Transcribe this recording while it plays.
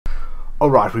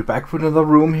Alright, we're back with another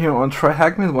room here on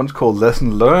TryHackMe. The one's called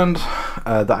Lesson Learned.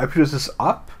 The IP address is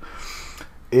up.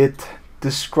 It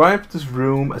described this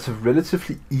room as a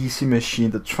relatively easy machine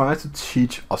that tries to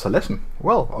teach us a lesson.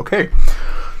 Well, okay.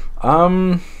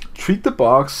 Treat the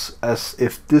box as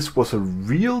if this was a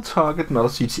real target, not a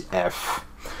CTF.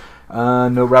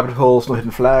 No rabbit holes, no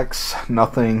hidden flags,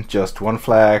 nothing, just one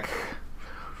flag,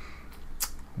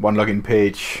 one login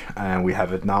page, and we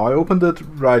have it now. I opened it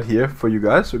right here for you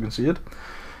guys so you can see it.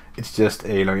 It's just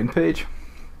a login page,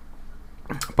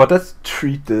 but let's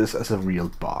treat this as a real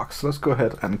box. Let's go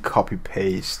ahead and copy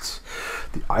paste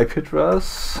the IP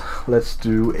address. Let's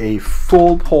do a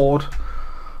full port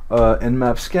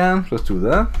nmap scan. Let's do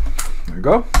that. There we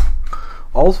go.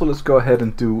 Also, let's go ahead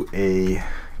and do a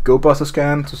GoBuster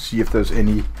scan to see if there's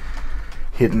any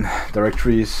hidden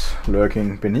directories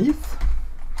lurking beneath.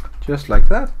 Just like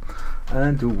that,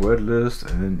 and do word list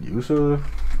and user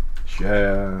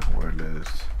share word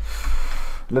list.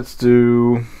 Let's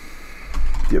do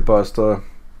the Buster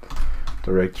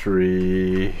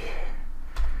directory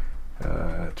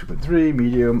 2.3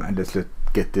 medium, and let's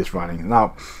get this running.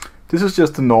 Now, this is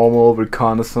just a normal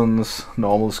Reconnaissance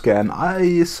normal scan.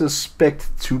 I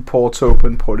suspect 2 ports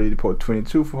open, port 80, port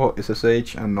 22 for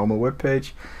SSH and normal web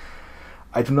page.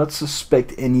 I do not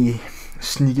suspect any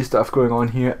sneaky stuff going on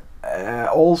here.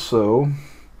 Also,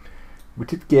 we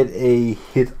did get a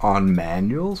hit on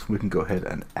manuals. We can go ahead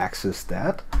and access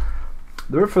that.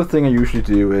 The very first thing I usually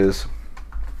do is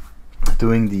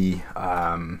doing the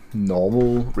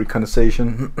normal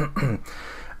reconnaissance.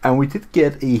 And we did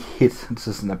get a hit. This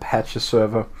is an Apache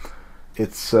server.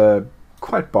 It's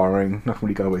quite boring. Not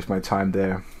really gonna waste my time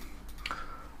there.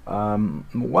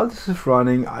 While this is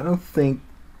running, I don't think,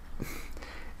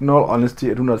 in all honesty,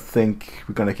 I do not think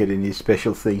we're gonna get any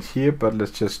special things here, but let's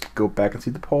just go back and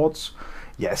see the ports.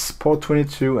 Yes, port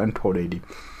 22 and port 80.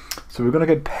 So we're gonna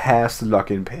get past the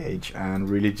login page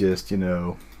and really just, you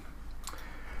know,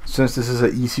 since this is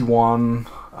an easy one,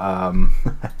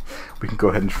 we can go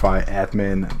ahead and try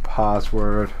admin and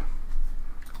password.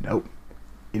 Nope.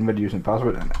 Invite user and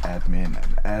password and admin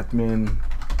and admin.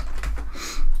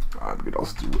 We could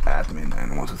also do admin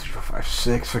and 1, 2, 3, 4, 5,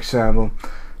 6, for example.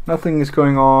 Nothing is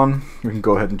going on. We can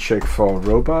go ahead and check for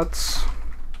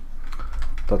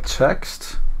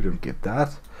robots.txt. We don't get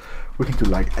that. We can do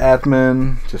like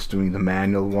admin, just doing the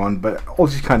manual one, but all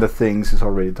these kind of things is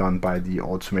already done by the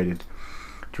automated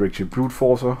directory brute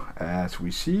forcer. As we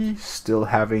see, still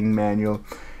having manual.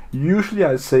 Usually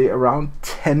I'd say around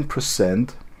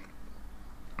 10%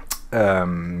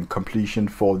 completion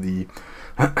for the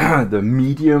the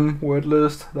medium word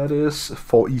list, that is,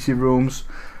 for easy rooms.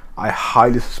 I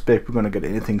highly suspect we're going to get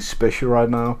anything special right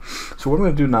now. So what I'm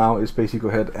going to do now is basically go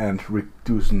ahead and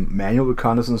do some manual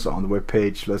reconnaissance on the web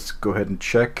page. Let's go ahead and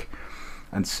check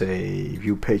and say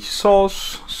view page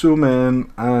source, zoom in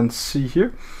and see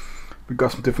here. We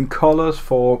got some different colors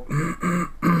for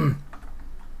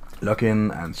login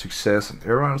and success and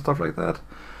error and stuff like that.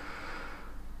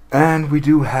 And we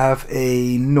do have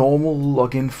a normal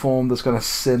login form that's going to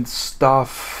send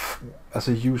stuff as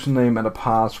a username and a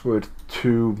password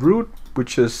to root,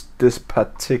 which is this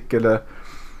particular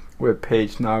web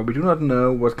page. Now, we do not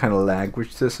know what kind of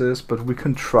language this is, but we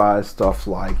can try stuff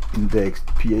like indexed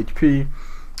PHP,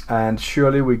 and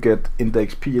surely we get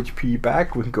indexed PHP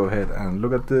back. We can go ahead and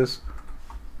look at this.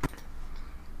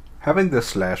 Having the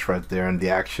slash right there and the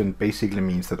action basically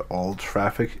means that all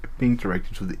traffic is being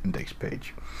directed to the index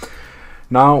page.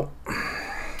 Now,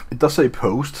 it does say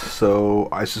post, so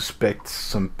I suspect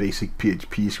some basic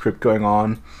PHP script going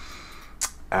on,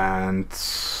 and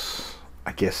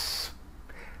I guess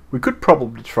we could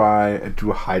probably try and do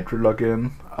a Hydra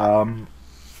login. I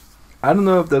don't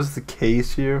know if that's the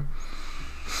case here.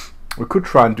 We could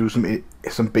try and do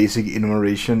some basic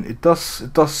enumeration. It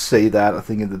does say that, I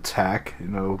think, in the tag, you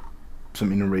know,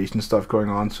 some enumeration stuff going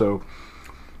on. So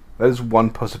that is one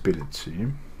possibility.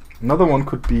 Another one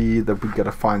could be that we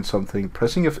gotta find something,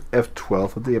 pressing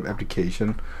F12 of the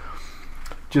application,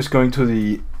 just going to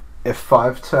the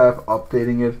F5 tab,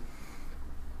 updating it,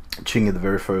 changing the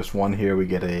very first one here. We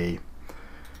get a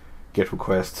get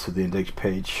request to the index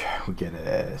page. We get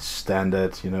a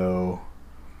standard, you know,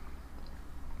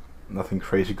 nothing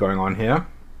crazy going on here.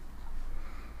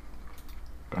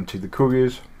 Until the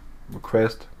cookies,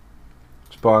 request,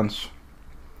 response,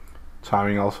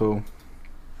 timing also.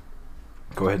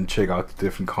 Go ahead and check out the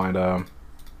different kind of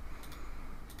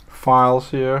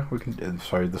files here. We can,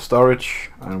 sorry, the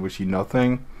storage, and we see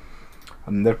nothing.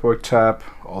 A network tab,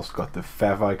 also got the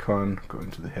fav icon. Go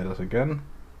into the headers again,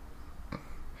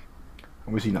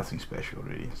 and we see nothing special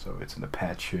really. So it's an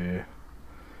Apache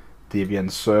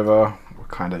Debian server, we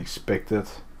kind of expected,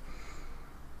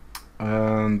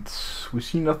 and we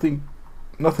see nothing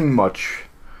much.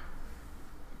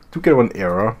 Do get one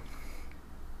error.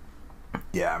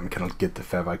 Yeah, I cannot get the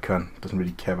favicon, doesn't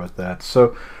really care about that.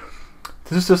 So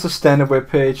this is just a standard web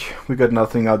page. We got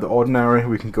nothing out of the ordinary.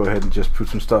 We can go ahead and just put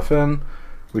some stuff in.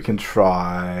 We can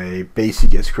try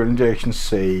basic SQL injection,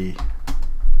 say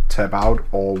tab out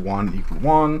all 1 equal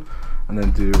 1, and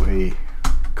then do a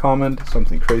comment,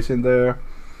 something crazy in there.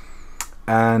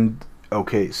 And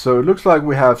okay, so it looks like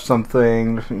we have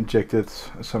something injected.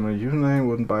 Summary username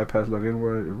wouldn't bypass login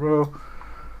word row.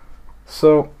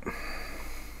 So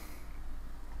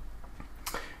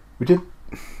we did.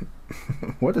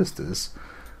 What is this?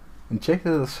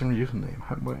 Injected a summary username.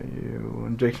 How about you?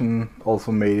 Injection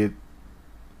also made it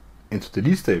into the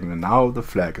delete statement. Now the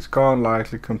flag is gone,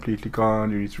 likely completely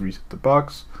gone. You need to reset the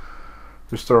box.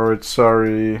 Restore it.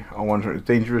 Sorry. I wonder it's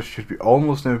dangerous. Should be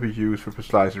almost never be used for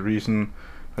precise reason.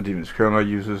 Not even kernel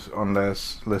uses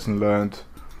unless lesson learned.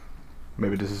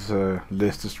 Maybe this is a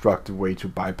less destructive way to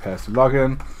bypass the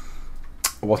login.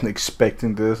 I wasn't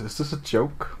expecting this. Is this a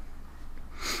joke?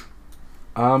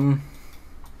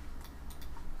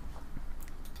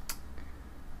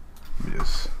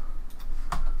 Yes.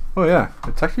 Oh yeah,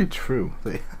 it's actually true.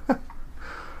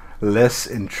 Less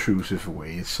intrusive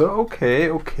ways. So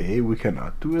okay, we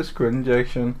cannot do a SQL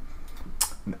injection.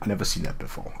 I never seen that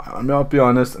before. I'll be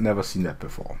honest, I never seen that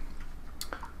before.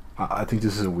 I think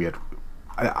this is a weird.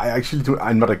 I actually do.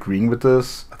 I'm not agreeing with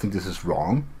this. I think this is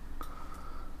wrong.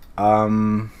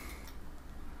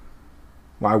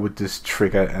 Why would this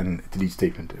trigger a delete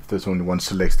statement if there's only one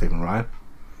select statement, right?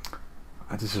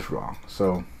 This is wrong.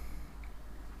 So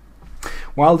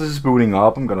while this is booting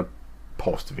up, I'm gonna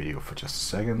pause the video for just a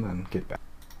second and get back.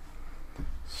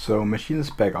 So machine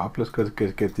is back up. Let's go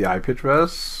get the IP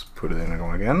address, put it in and go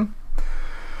again.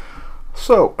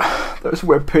 So there's a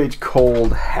web page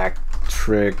called Hack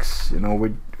Tricks. You know,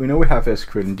 we know we have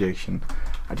SQL injection.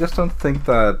 I just don't think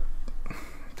that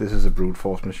this is a brute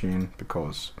force machine,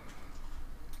 because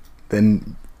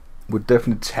then we'd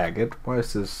definitely tag it. Why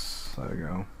is this? There we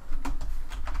go.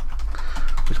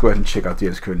 Let's go ahead and check out the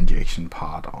SQL injection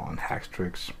part on Hack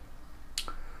Tricks.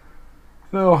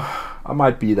 No, I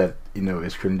might be that, you know,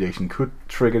 SQL injection could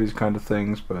trigger these kind of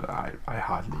things, but I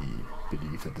hardly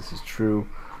believe that this is true.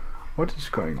 What is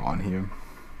going on here?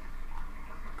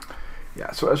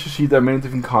 Yeah, so as you see, there are many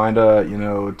different kind of, you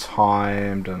know,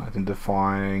 timed and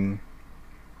identifying.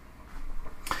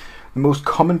 The most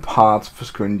common parts for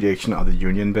SQL injection are the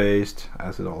union based,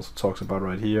 as it also talks about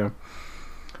right here.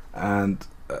 And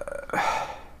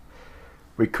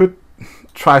we could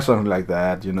try something like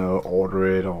that, you know, order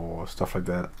it or stuff like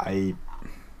that. I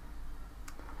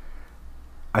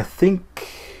think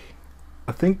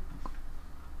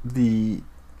the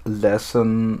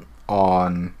lesson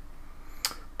on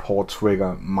port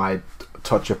trigger might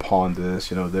touch upon this.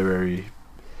 You know, they're very,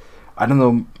 I don't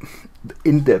know, the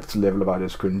in-depth level about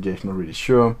SQL injection, not really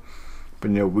sure. But,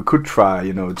 you know, we could try,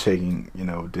 you know, taking, you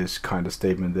know, this kind of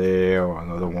statement there or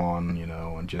another one, you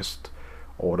know, and just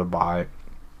order by.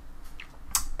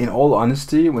 In all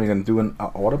honesty, when you're going to do an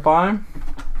order by,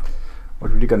 what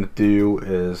we're really going to do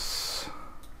is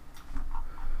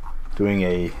doing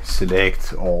a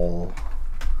select all,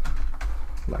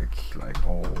 like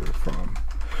all from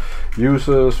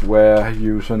users, where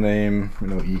username, you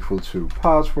know, equal to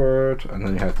password, and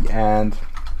then you have the and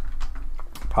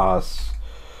pass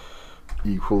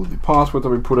equal the password that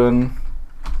we put in,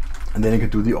 and then you can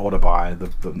do the order by.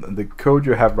 The code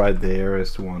you have right there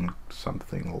is the one,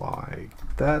 something like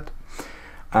that.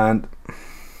 And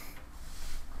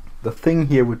the thing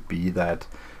here would be that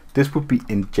this would be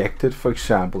injected, for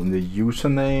example, in the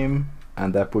username,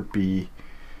 and that would be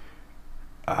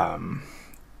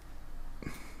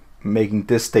making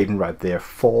this statement right there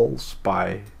false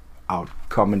by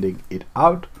commenting it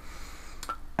out,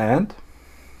 and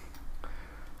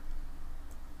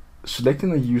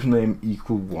selecting a username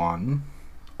equal 1,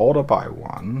 order by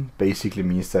 1, basically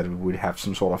means that we would have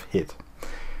some sort of hit,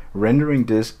 rendering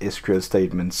this SQL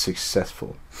statement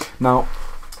successful. Now,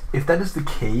 if that is the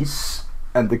case,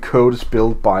 and the code is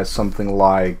built by something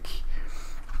like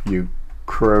you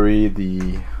query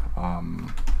the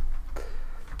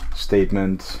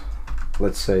statement,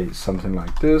 let's say something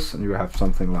like this, and you have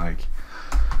something like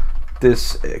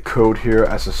this code here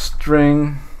as a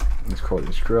string, let's call it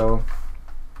SQL.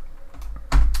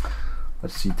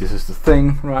 Let's see, this is the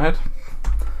thing, right?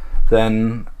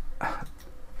 Then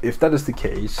if that is the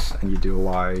case, and you do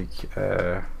like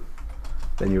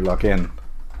then you log in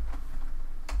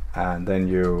and then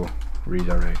you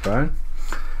redirect, right?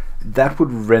 That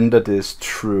would render this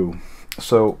true.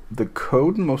 So the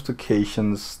code in most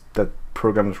occasions that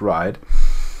programmers write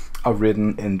are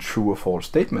written in true or false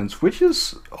statements, which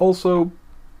is also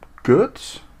good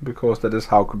because that is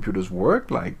how computers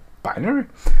work, like binary.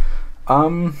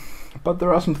 But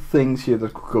there are some things here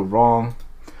that could go wrong.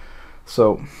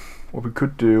 So what we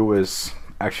could do is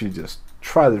actually just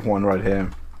try this one right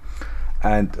here,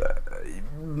 and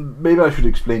maybe I should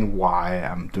explain why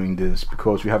I'm doing this,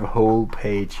 because we have a whole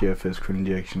page here for SQL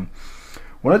injection.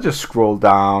 When I just scroll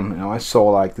down, I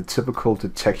saw like the typical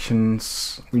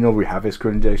detections. We know we have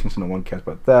SQL injections, and no one cares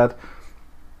about that.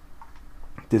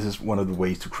 This is one of the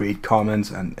ways to create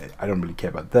comments, and I don't really care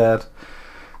about that.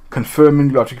 Confirming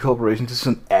logical operations. This is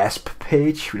an ASP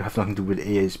page. We have nothing to do with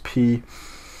ASP.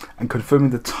 And confirming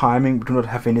the timing. We do not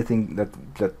have anything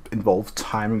that involves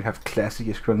timing. We have classic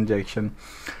SQL injection.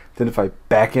 Identify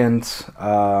backend.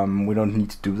 We don't need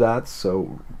to do that.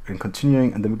 So, and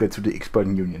continuing, and then we go to the exploit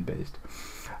and union based.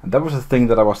 And that was the thing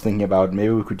that I was thinking about. Maybe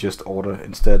we could just order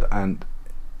instead. And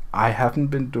I haven't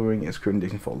been doing SQL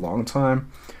injection for a long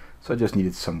time, so I just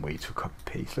needed some way to copy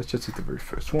paste. Let's just take the very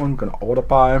first one. I'm gonna order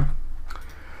by.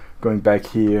 Going back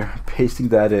here, pasting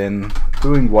that in,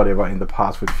 doing whatever in the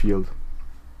password field.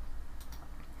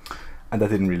 And that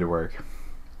didn't really work.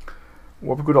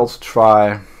 What we could also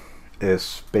try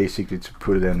is basically to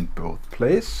put it in both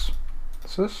places,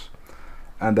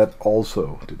 and that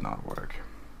also did not work.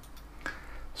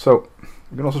 So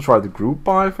we can also try the group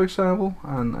by, for example,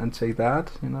 and take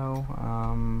that,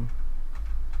 and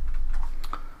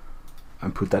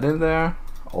put that in there.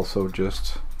 Also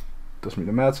just doesn't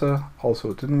really matter. Also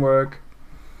it didn't work.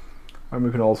 And we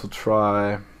can also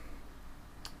try,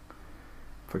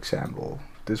 for example,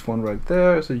 this one right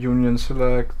there is a union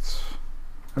select.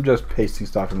 I'm just pasting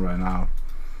stuff in right now.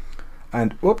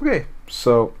 And okay,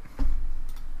 so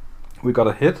we got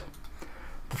a hit.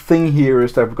 The thing here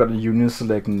is that we've got a union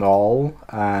select null,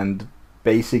 and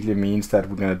basically means that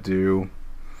we're gonna do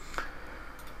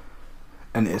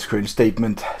an SQL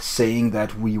statement saying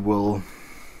that we will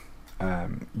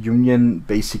union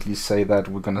basically say that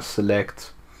we're gonna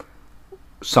select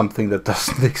something that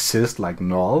doesn't exist, like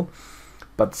null.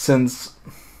 But since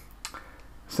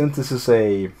this is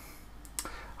a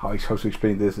how to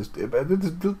explain this is it's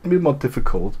a bit more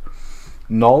difficult.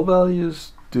 Null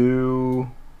values do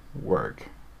work.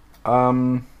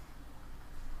 And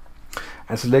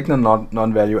selecting a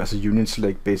non-value as a union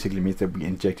select basically means that we're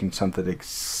injecting something that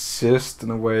exists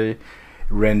in a way,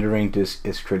 rendering this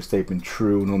SQL statement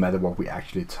true no matter what we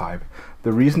actually type.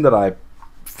 The reason that I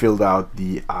filled out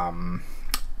the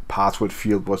password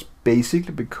field was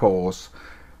basically because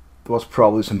there was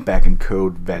probably some backend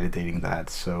code validating that,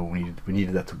 so we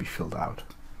needed that to be filled out.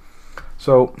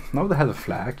 So now that has a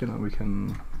flag, we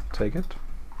can take it,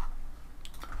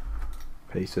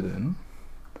 paste it in.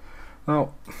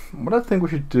 Now, what I think we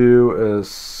should do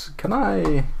is, we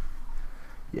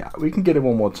can get it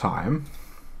one more time.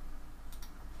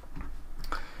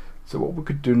 So what we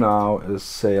could do now is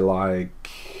say like,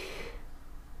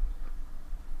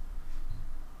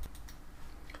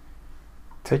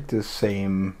 take this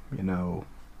same,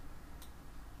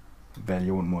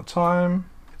 value one more time.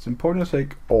 It's important to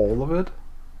take all of it.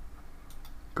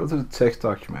 Go to the text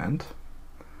document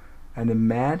and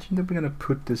imagine that we're gonna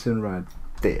put this in right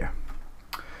there.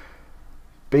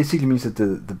 Basically means that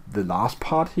the last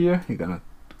part here, you're gonna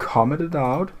comment it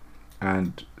out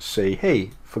and say,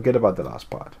 hey, forget about the last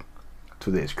part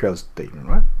to the SQL statement,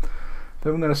 right?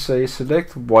 Then we're gonna say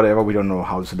select whatever. We don't know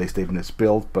how the select statement is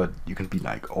built, but you can be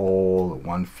like all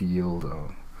one field,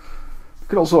 or it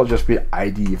could also just be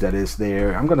ID if that is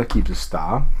there. I'm gonna keep the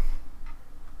star.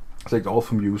 Select all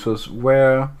from users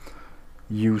where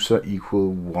user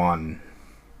equal 1,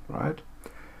 right?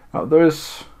 Now there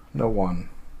is no one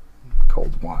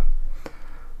called 1.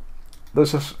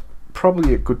 There's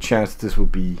probably a good chance this will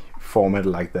be formatted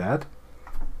like that.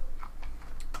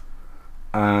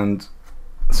 And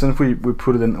since we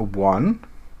put it in a 1,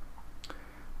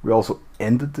 we also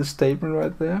ended this statement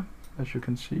right there, as you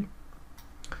can see.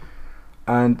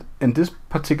 And in this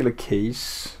particular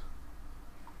case,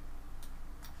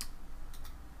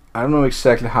 I don't know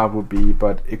exactly how it would be,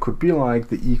 but it could be like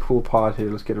the equal part here,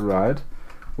 let's get it right,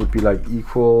 would be like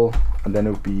equal, and then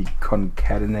it would be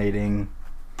concatenating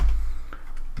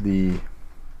the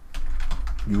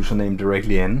username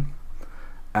directly in.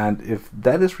 And if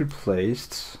that is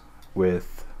replaced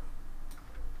with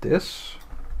this,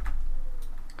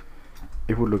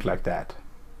 it would look like that.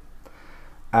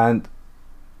 And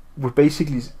what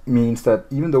basically means that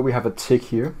even though we have a tick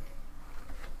here,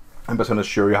 I'm just going to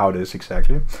show you how it is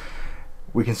exactly.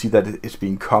 We can see that it's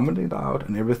being commented out,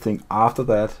 and everything after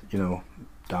that,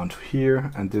 down to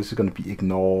here, and this is going to be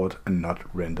ignored and not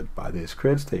rendered by this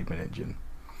create statement engine.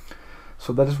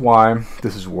 So that is why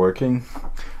this is working,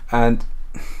 and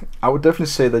I would definitely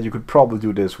say that you could probably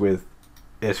do this with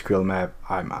SQL map.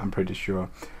 I'm pretty sure.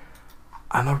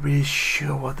 I'm not really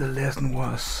sure what the lesson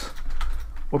was.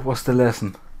 What was the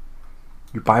lesson?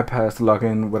 You bypass the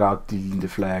login without deleting the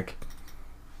flag.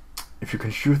 If you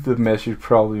can shoot the message,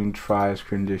 probably try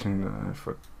screen injection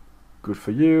for good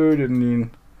for you. Didn't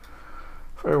mean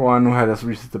for everyone who had us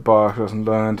reset the box lesson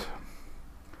learned.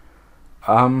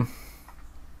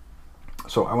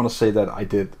 So I want to say that I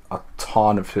did a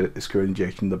ton of SQL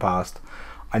injection in the past.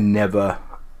 I never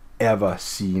ever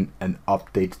seen an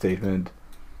update statement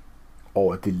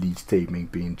or a delete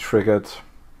statement being triggered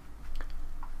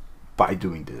by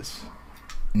doing this.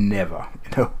 Never,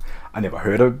 you know. I never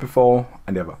heard of it before.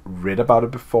 I never read about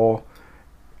it before.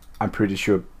 I'm pretty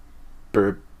sure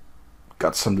Burp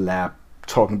got some lab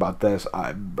talking about this.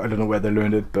 I don't know where they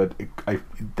learned it, but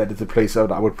that is a place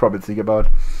that I would probably think about.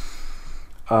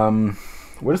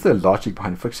 What is the logic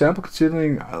behind it? For example,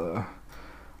 considering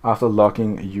after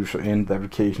logging a user in, the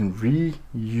application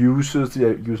reuses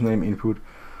the username input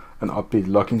and update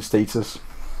login status.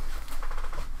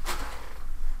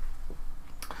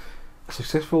 A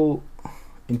successful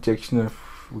injection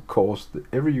would cause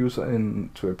every user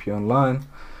in to appear online.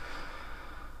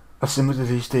 A similar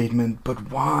delete statement,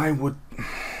 but why would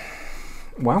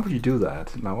you do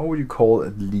that? Now, what would you call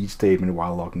a delete statement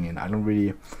while logging in? I don't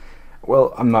really.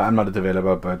 Well, I'm not a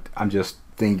developer, but I'm just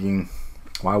thinking,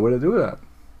 why would I do that?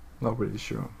 Not really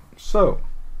sure. So,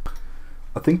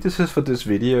 I think this is for this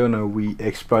video. Now we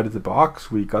exploited the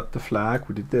box, we got the flag,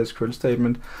 we did the SQL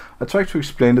statement. I tried to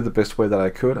explain it the best way that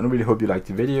I could, and I really hope you liked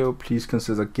the video. Please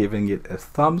consider giving it a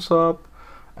thumbs up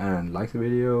and like the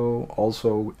video.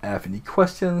 Also, if you have any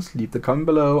questions, leave the comment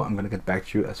below. I'm gonna get back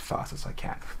to you as fast as I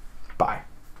can. Bye.